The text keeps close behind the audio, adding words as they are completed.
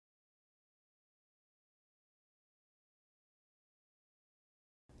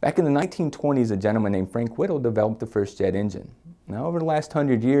Back in the 1920s, a gentleman named Frank Whittle developed the first jet engine. Now, over the last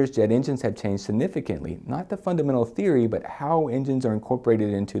 100 years, jet engines have changed significantly, not the fundamental theory, but how engines are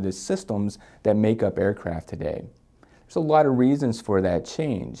incorporated into the systems that make up aircraft today. There's a lot of reasons for that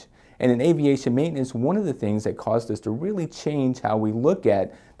change. And in aviation maintenance, one of the things that caused us to really change how we look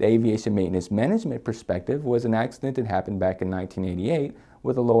at the aviation maintenance management perspective was an accident that happened back in 1988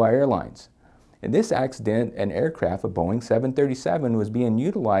 with Aloha Airlines. In this accident, an aircraft, a Boeing 737, was being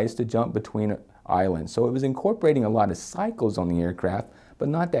utilized to jump between islands. So it was incorporating a lot of cycles on the aircraft, but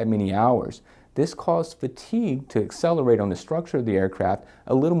not that many hours. This caused fatigue to accelerate on the structure of the aircraft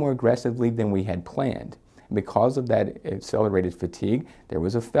a little more aggressively than we had planned. And because of that accelerated fatigue, there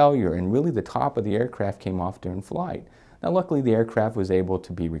was a failure, and really the top of the aircraft came off during flight. Now, luckily, the aircraft was able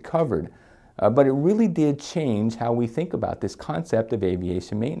to be recovered. But it really did change how we think about this concept of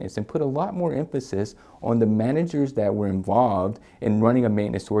aviation maintenance and put a lot more emphasis on the managers that were involved in running a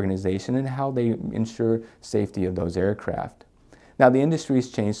maintenance organization and how they ensure safety of those aircraft. Now, the industry has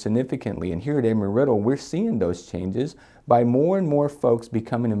changed significantly, and here at Embry-Riddle, we're seeing those changes by more and more folks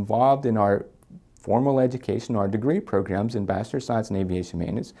becoming involved in our formal education, our degree programs in Bachelor of Science in Aviation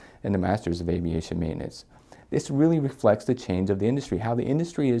Maintenance and the Masters of Aviation Maintenance. This really reflects the change of the industry, how the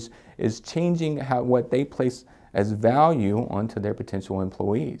industry is changing what they place as value onto their potential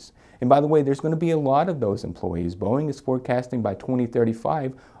employees. And by the way, there's going to be a lot of those employees. Boeing is forecasting by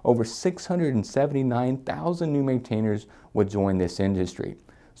 2035, over 679,000 new maintainers will join this industry.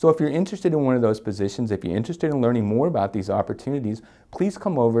 So if you're interested in one of those positions, if you're interested in learning more about these opportunities, please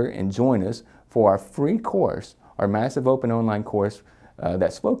come over and join us for our free course, our massive open online course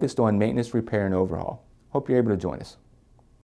that's focused on maintenance, repair, and overhaul. Hope you're able to join us.